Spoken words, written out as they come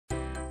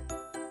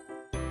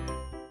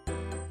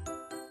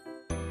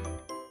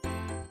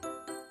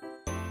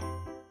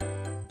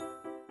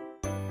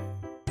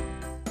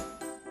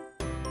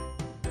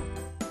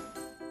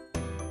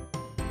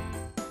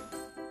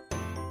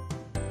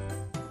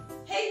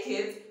Hey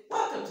kids,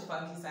 welcome to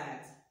FunKe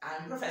Science.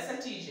 I'm Professor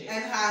TJ.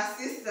 And her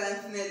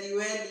assistant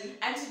Nellywelly.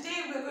 And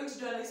today we're going to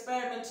do an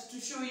experiment to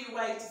show you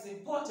why it is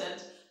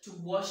important to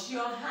wash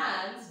your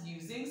hands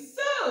using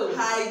soap.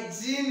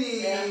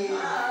 Hygienic.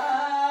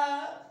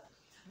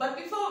 But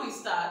before we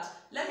start,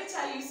 let me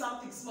tell you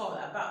something small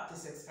about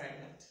this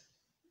experiment.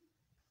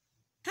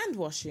 Hand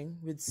washing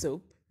with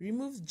soap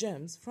removes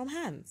germs from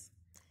hands.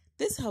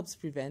 This helps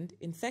prevent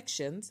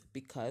infections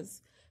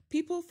because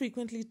people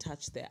frequently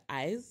touch their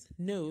eyes,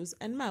 nose,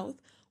 and mouth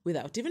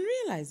without even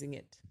realizing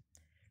it.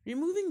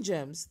 Removing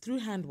germs through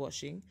hand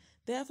washing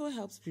therefore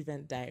helps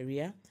prevent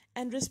diarrhea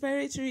and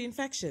respiratory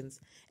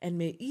infections and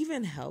may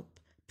even help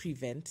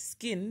prevent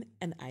skin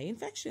and eye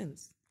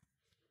infections.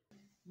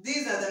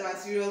 These are the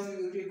materials we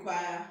will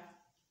require: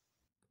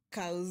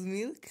 cow's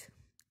milk,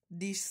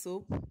 dish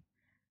soap,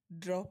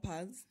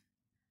 droppers,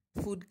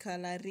 food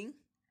coloring,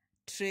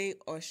 tray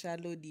or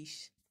shallow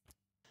dish.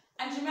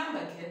 And remember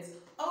kids,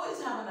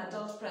 always have an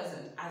adult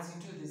present as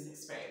you do this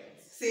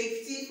experiment.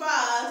 Safety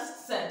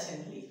first.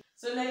 Certainly.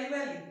 So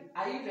Nellywelly,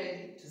 are you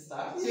ready to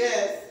start?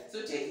 Yes.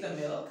 So take the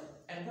milk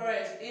and pour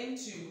it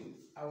into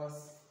our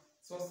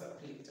saucer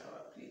plate, our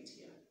plate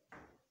here.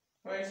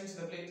 Pour it into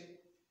the plate.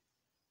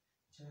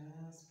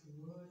 Just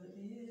pour the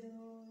milk.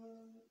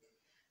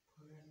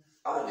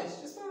 All of it.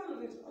 Just pour all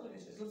of it. All of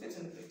it. It'll fit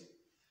in the plate.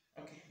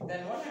 Okay.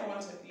 Then what I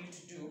want you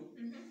to do,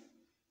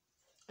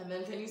 and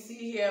then can you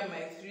see here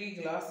my 3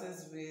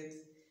 glasses with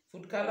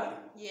food color?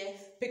 Yes.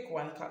 Pick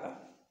one color.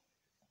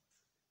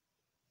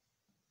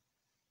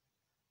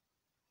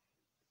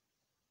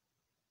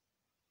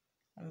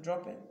 And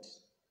drop it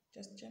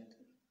just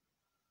gently.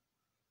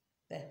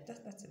 There,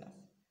 that's enough.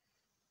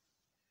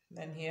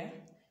 Then here,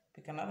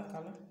 pick another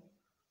color.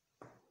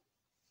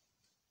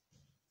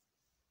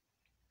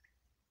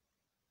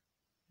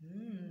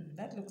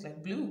 That looks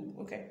like blue.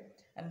 Okay,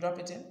 and drop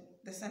it in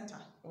The center.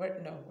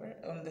 where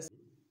on this.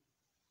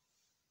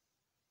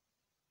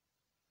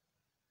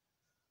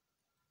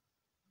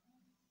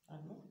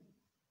 And more.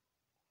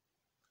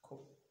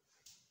 Cool.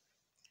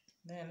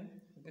 Then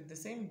with the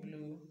same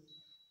blue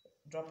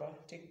dropper,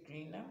 take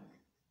green now.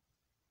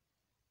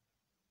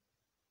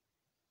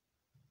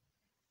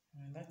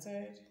 And that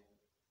side.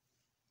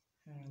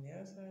 And the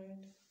other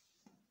side.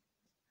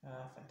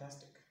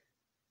 Fantastic.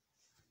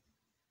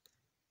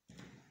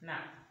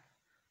 Now,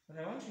 what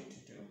I want you to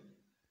do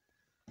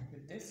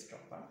with this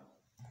dropper,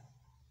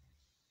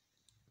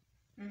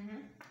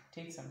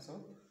 take some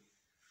soap.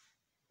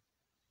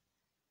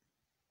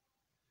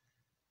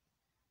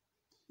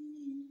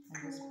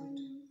 And just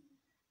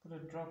put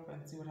a drop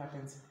and see what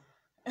happens.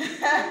 See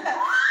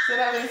what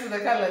happens to the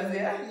colors,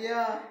 yeah?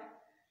 Yeah.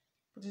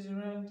 Put it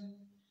around.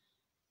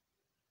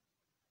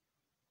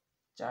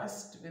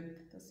 Just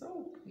with the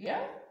soap,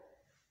 yeah?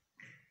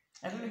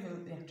 I don't know if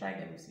it'll, yeah, try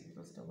again, you see if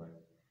it'll still work.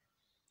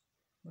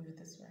 Move it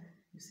this way,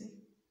 you see?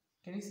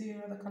 Can you see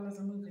how the colors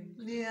are moving?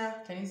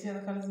 Yeah. Can you see how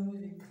the colors are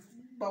moving?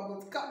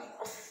 Bubbles coming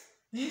off.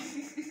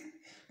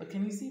 But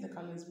can you see the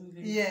colors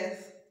moving?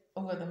 Yes.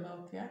 Over the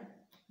milk, yeah?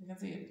 You can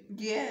see it?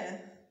 Yeah.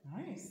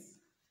 Nice.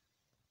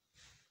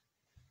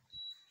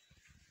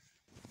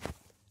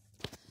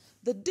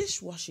 The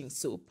dishwashing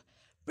soap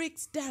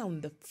breaks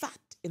down the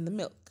fat in the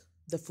milk.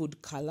 The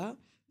food color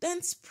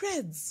then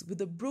spreads with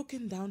the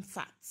broken down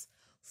fats,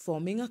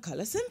 forming a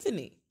color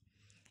symphony.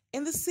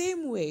 In the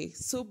same way,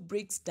 soap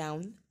breaks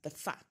down the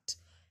fat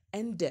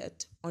and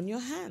dirt on your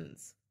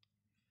hands.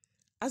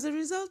 As a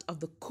result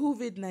of the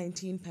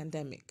COVID-19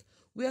 pandemic,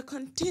 we are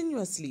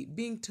continuously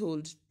being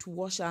told to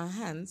wash our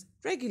hands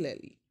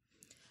regularly.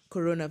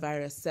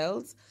 Coronavirus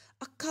cells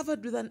are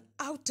covered with an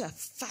outer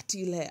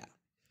fatty layer.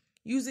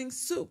 Using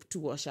soap to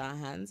wash our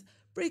hands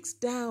breaks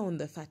down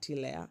the fatty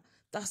layer,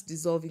 thus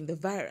dissolving the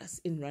virus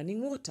in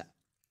running water,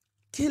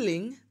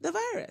 killing the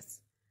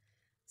virus.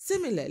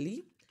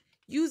 Similarly,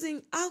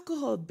 using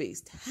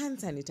alcohol-based hand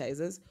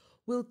sanitizers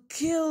will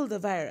kill the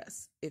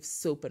virus if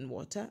soap and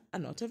water are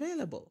not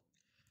available.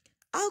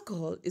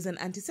 Alcohol is an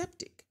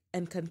antiseptic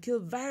and can kill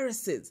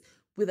viruses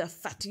with a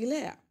fatty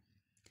layer,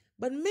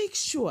 but make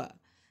sure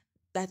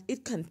that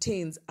it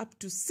contains up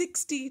to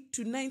 60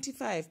 to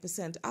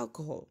 95%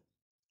 alcohol.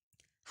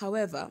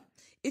 However,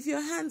 if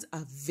your hands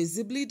are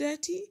visibly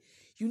dirty,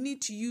 you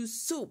need to use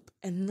soap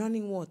and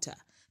running water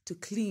to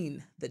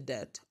clean the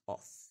dirt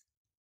off.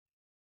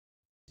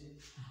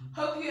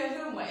 Hope you at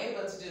home were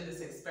able to do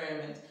this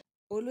experiment.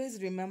 Always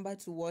remember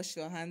to wash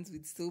your hands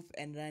with soap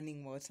and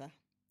running water.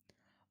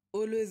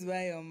 Always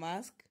wear your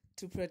mask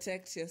to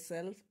protect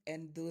yourself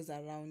and those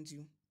around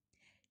you.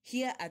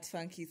 Here at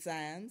FunKe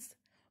Science,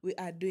 we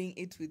are doing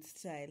it with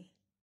style.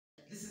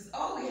 This is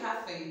all we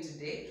have for you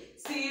today.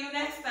 See you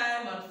next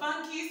time on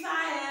FunKe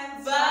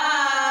Science.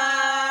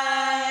 Bye.